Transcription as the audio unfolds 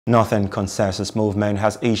Northern Consensus Movement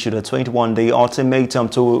has issued a 21-day ultimatum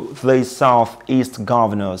to the Southeast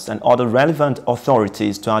governors and other relevant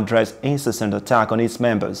authorities to address incessant attack on its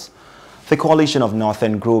members. The coalition of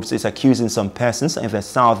northern groups is accusing some persons in the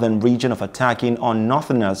southern region of attacking on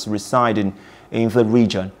northerners residing in the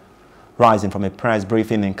region. Rising from a press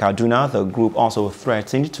briefing in Kaduna, the group also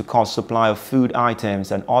threatened to cut supply of food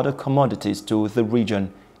items and other commodities to the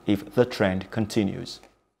region if the trend continues.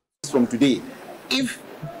 From today, if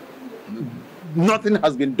nothing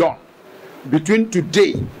has been done between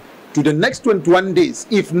today to the next 21 days,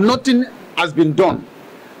 if nothing has been done,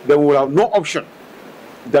 then we will have no option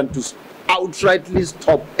than to outrightly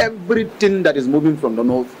stop everything that is moving from the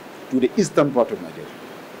north to the eastern part of Nigeria.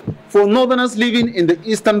 For northerners living in the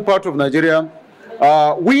eastern part of Nigeria,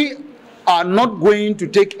 we are not going to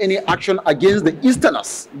take any action against the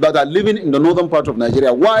easterners that are living in the northern part of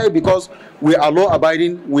Nigeria. Why? Because we are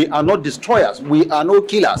law-abiding, we are not destroyers, we are no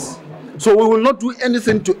killers. So we will not do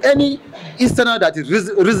anything to any easterner that is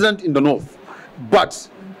resident in the north. But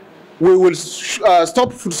we will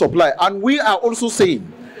stop food supply. And we are also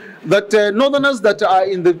saying that northerners that are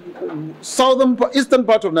in the eastern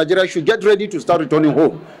part of Nigeria should get ready to start returning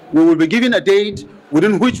home. We will be giving a date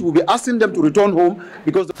within which we'll be asking them to return home,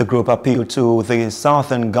 because the group appealed to the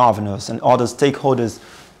southern governors and other stakeholders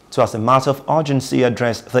to, as a matter of urgency,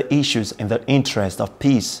 address the issues in the interest of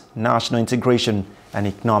peace, national integration and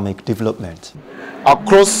economic development.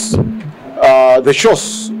 Across the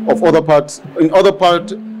shores of other parts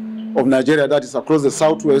of Nigeria, that is across the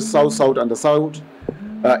southwest, south and the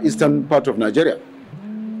southeastern part of Nigeria.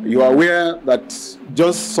 You are aware that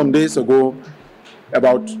just some days ago,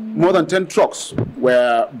 about more than 10 trucks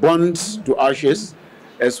were burned to ashes,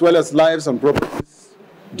 as well as lives and properties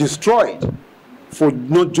destroyed for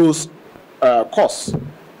not just cause.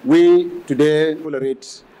 We today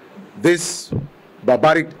tolerate this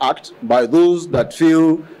barbaric act by those that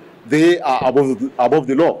feel they are above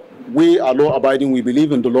the law. We are law-abiding, we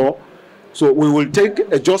believe in the law, so we will take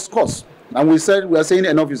a just course. And we are saying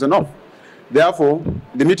enough is enough. Therefore,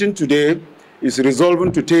 the meeting today is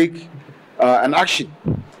resolving to take an action,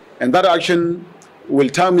 and that action will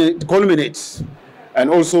culminate and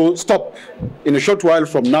also stop in a short while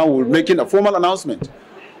from now. We're making a formal announcement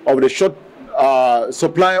of the short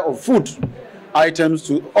supply of food items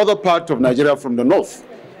to other parts of Nigeria from the north.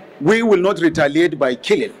 We will not retaliate by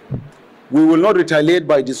killing. We will not retaliate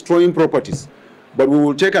by destroying properties, but we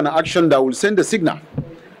will take an action that will send a signal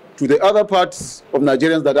to the other parts of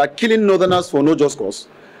Nigerians that are killing northerners for no just cause.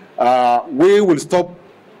 We will stop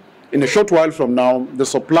in a short while from now the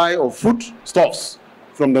supply of food stuffs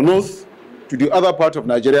from the north to the other part of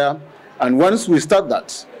Nigeria. And once we start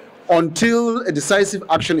that, until a decisive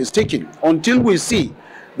action is taken, until we see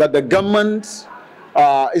that the government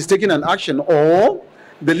is taking an action, or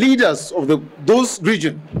the leaders of those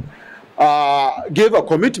regions gave a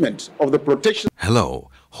commitment of the protection. Hello,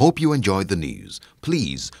 hope you enjoyed the news.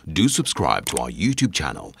 Please do subscribe to our YouTube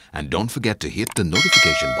channel and don't forget to hit the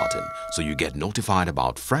notification button so you get notified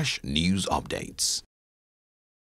about fresh news updates.